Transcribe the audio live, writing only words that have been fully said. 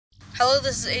Hello,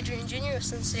 this is Adrian Jr. with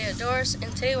Sensei Outdoors,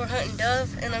 and today we're hunting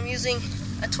dove, and I'm using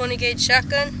a 20 gauge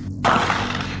shotgun.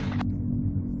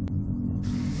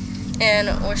 And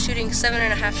we're shooting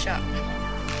 7.5 shot.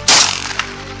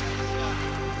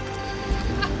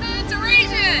 It's a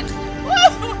region!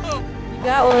 Woo! You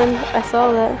got one, I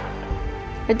saw that.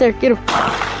 Right there, get him.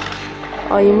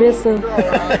 Oh, you missed him.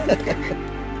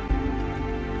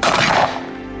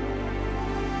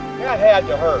 That had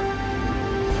to hurt.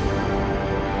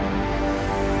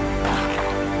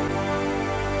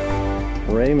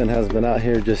 Raymond has been out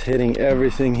here just hitting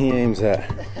everything he aims at.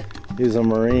 He's a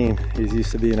Marine. He's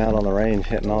used to being out on the range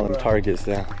hitting all them targets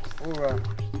down.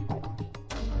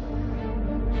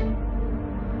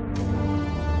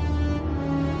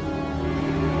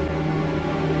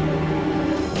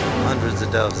 Hundreds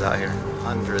of doves out here.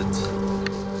 Hundreds.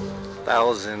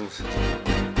 Thousands.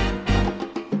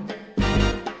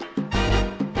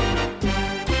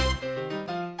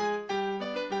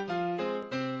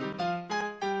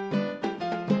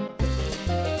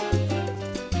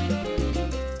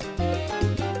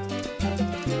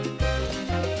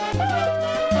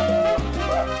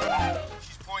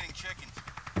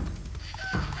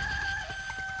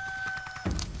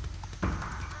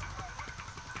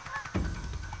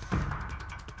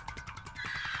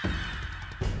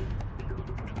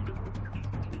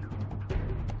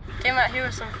 Came out here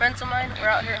with some friends of mine. We're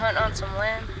out here hunting on some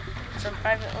land, some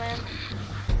private land.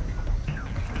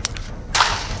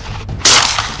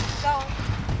 Got one.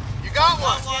 You got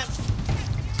one.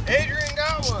 Adrian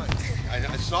got one.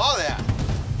 I saw that.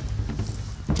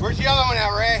 Where's the other one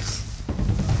at, Ray?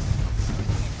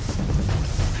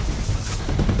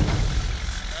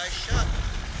 Nice shot.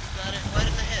 Got it right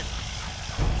in the head.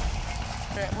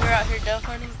 We're out here dove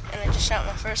hunting, and I just shot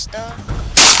my first dove.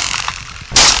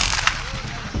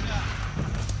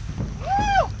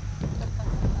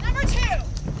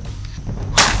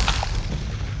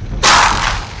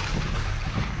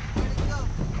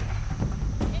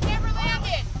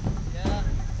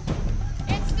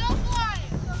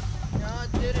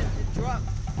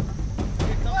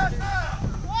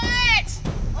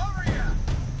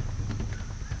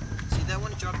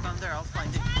 Drop down there, I'll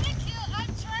find it. I'm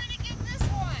trying to get this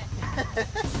one.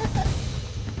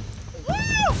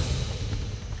 Woo!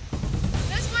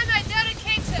 This one I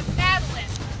dedicate to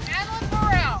Madeline. Madeline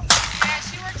Burrell. Yeah,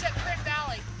 she works at Print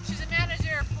Valley. She's a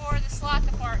manager for the slot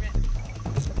department.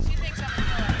 She thinks I'm a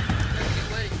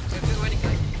killer. Good wedding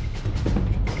guy.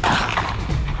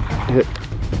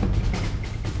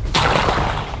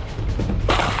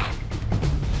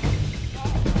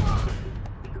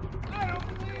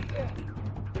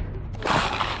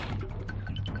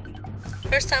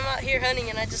 First time out here hunting,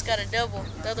 and I just got a double.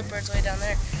 The other bird's way down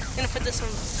there. I'm gonna put this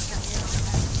one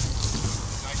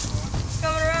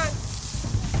coming around.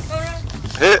 Coming around.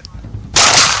 Hit.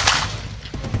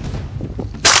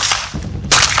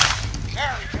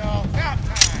 There we go. That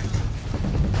time.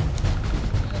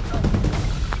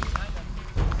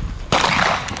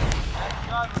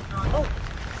 Oh.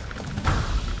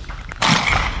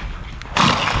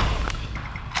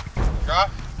 Drop.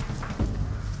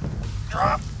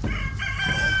 Drop.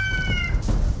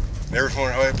 There's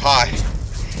one up high.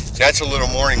 That's a little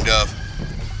mourning dove.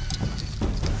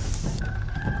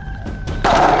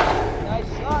 Nice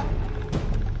shot.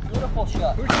 Beautiful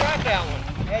shot. Who shot that one?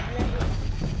 Adrian.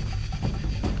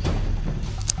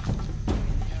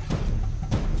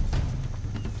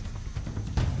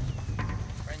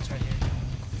 Friends right here.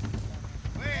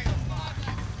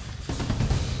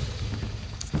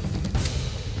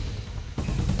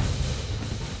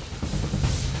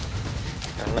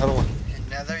 Got another one.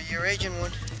 Another Eurasian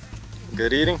one.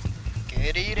 Good eating.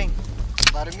 Good eating.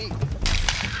 A lot of meat.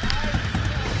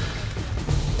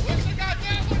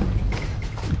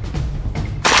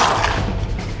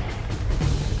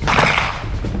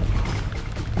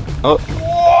 Oh.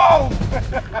 Whoa!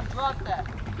 Dropped that.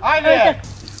 I did.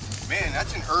 Man,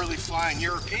 that's an early flying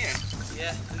European.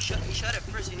 Yeah, he shot it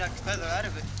first. He knocked the feather out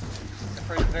of it.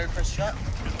 The very first shot.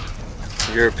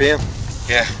 European?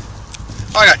 Yeah.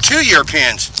 Oh, I got 2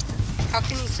 Europeans. How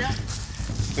can you tell?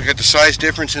 Look at the size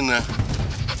difference in the...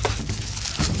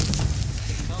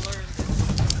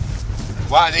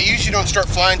 Wow, they usually don't start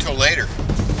flying till later.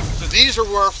 So these are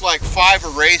worth like 5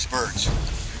 erased birds.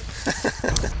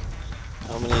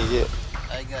 How many you get?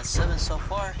 I got 7 so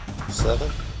far.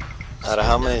 7? Out of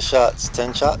how many shots?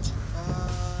 10 shots?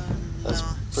 That's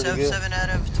pretty good. 7 out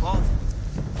of 12.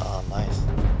 Oh, nice.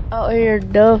 Out here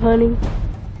dove hunting.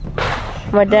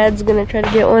 My dad's gonna try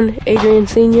to get one, Adrian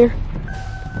Sr.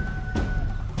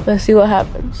 Let's see what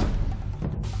happens.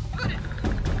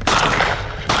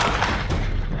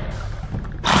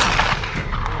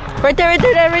 Right there, right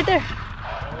there, Dad, right there.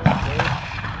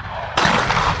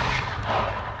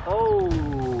 Oh.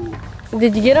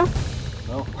 Did you get him?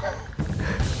 No.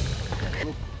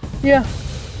 Yeah.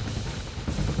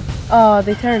 Oh,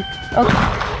 they turned. Okay.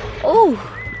 Oh.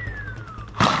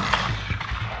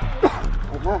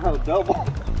 Wow, double.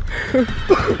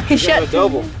 He shot a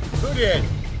double. Who did?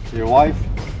 Your wife?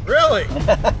 Really?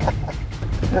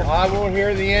 Well, I won't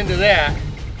hear the end of that.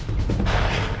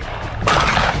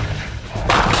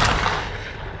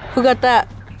 Who got that?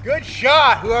 Good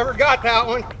shot, whoever got that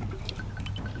one.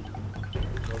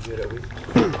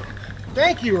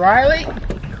 Thank you, Riley.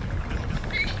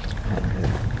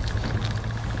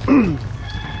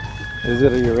 Is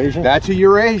it a Eurasian? That's a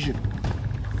Eurasian.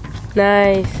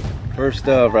 Nice. First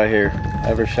dove right here,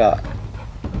 ever shot.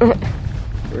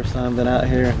 First time been out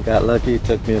here, got lucky. It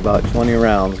took me about 20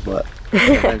 rounds, but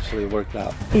eventually worked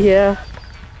out. Yeah.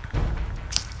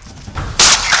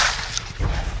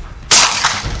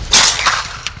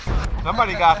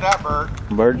 Somebody got that bird.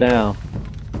 Bird down.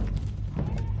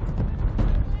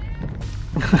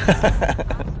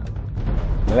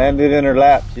 Landed in her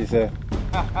lap, she said.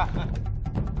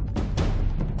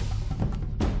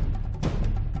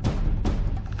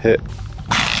 Hit.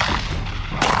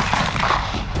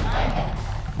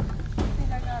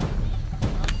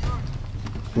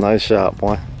 Nice shot,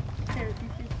 boy.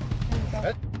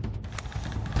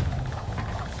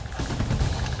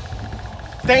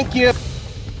 Thank you.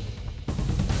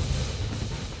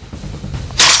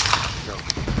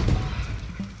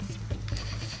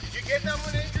 Did you get that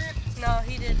one, Adrian? No,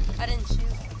 he did. I didn't shoot.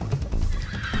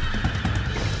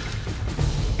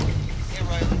 Here,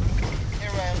 Riley.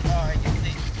 Here, Riley. All right, you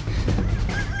see.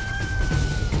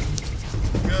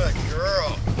 Good girl.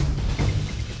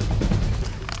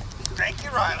 Thank you,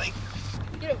 Riley.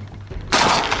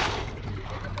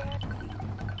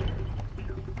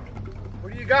 What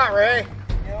do you got, Ray?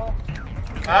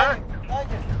 Huh?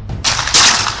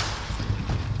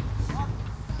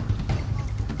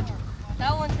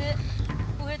 That one's hit.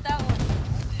 Who hit that one?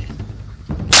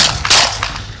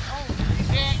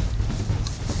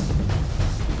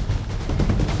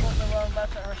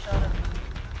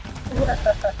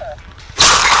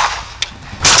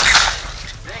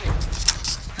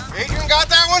 Adrian got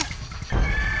that one?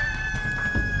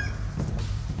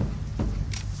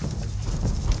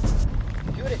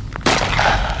 Shoot it.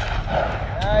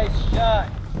 Nice shot.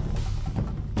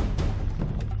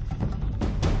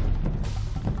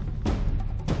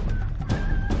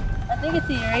 I think it's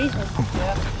the Eurasian.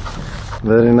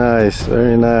 Very nice,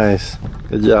 very nice.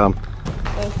 Good job.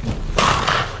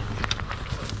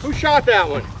 Who shot that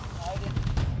one?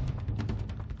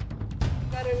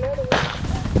 Got another one.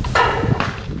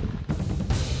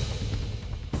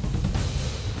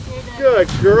 Good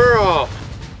girl.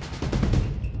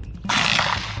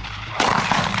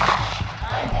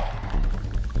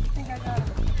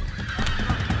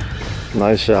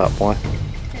 Nice shot, boy.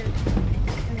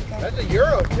 That's a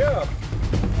Euro, too.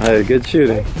 Hey, good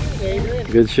shooting. Adrian.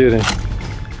 Good shooting.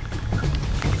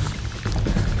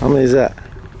 How many is that?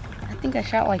 I think I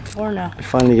shot like 4 now. You're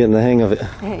finally getting the hang of it.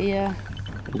 Yeah.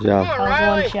 Good job. Come on, That was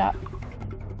Riley. one shot.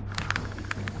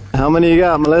 How many you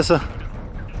got, Melissa?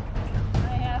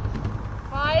 I have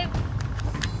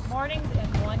 5 mornings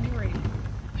and 1 Eurasian.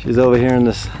 She's over here in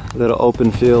this little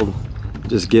open field,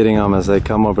 just getting them as they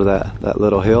come over that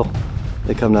little hill.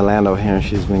 They come to land over here, and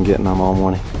she's been getting them all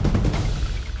morning.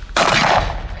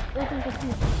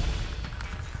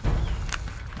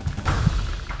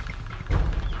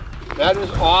 That is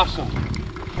awesome.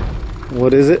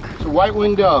 What is it? It's a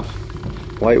white-winged dove.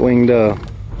 White-winged dove.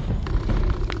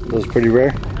 Those pretty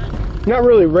rare? Not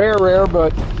really rare,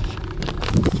 but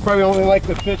it's probably only like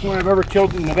the 5th one I've ever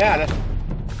killed in Nevada.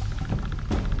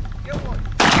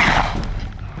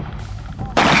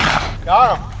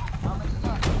 Got him.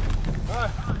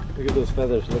 Look at those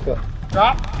feathers, look up.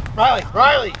 Drop. Riley,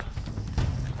 Riley.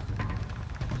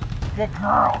 Good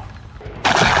girl.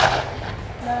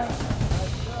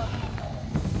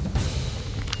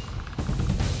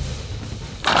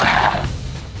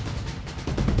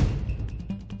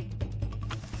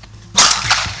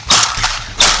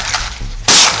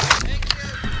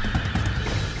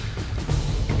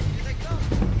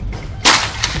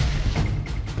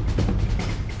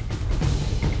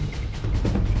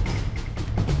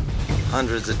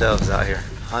 Hundreds of doves out here.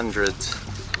 Hundreds.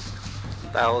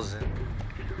 1,000.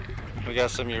 We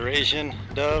got some Eurasian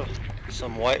dove,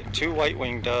 some 2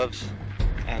 white-winged doves,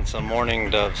 and some mourning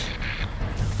doves.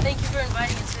 Thank you for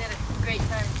inviting us. We had a great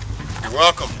time. You're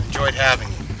welcome. Enjoyed having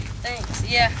you. Thanks.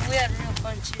 Yeah, we had real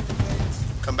fun shooting birds.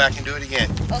 Come back and do it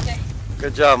again. Okay.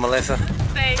 Good job, Melissa.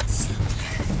 Thanks.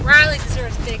 Riley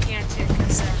deserves a big hand too,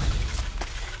 because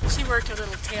she worked her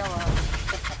little tail off.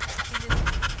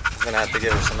 I'm gonna have to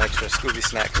give her some extra Scooby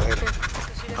snacks later.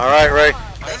 All right, Ray.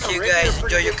 Thank you guys.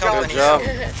 Enjoy your company. Good job.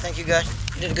 Thank you guys.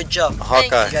 You did a good job.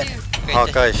 Hawkeye. Great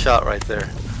Hawkeye shot right there.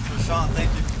 Sean, thank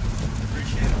you.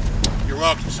 Appreciate it. You're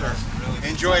welcome, sir. Really good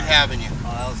Enjoyed time. having you.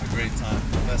 Oh, that was a great time.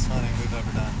 Best hunting we've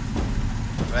ever done.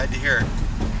 Glad to hear it.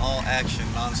 All action,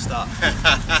 non-stop.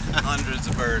 Hundreds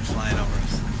of birds flying over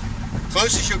us.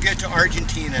 Closest you'll get to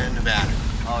Argentina and Nevada.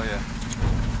 Oh, yeah.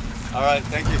 All right,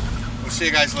 thank you. We'll see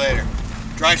you guys later.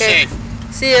 Drive Okay.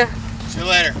 safe. See ya. See you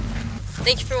later.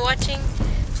 Thank you for watching.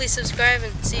 Please subscribe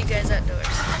and see you guys outdoors.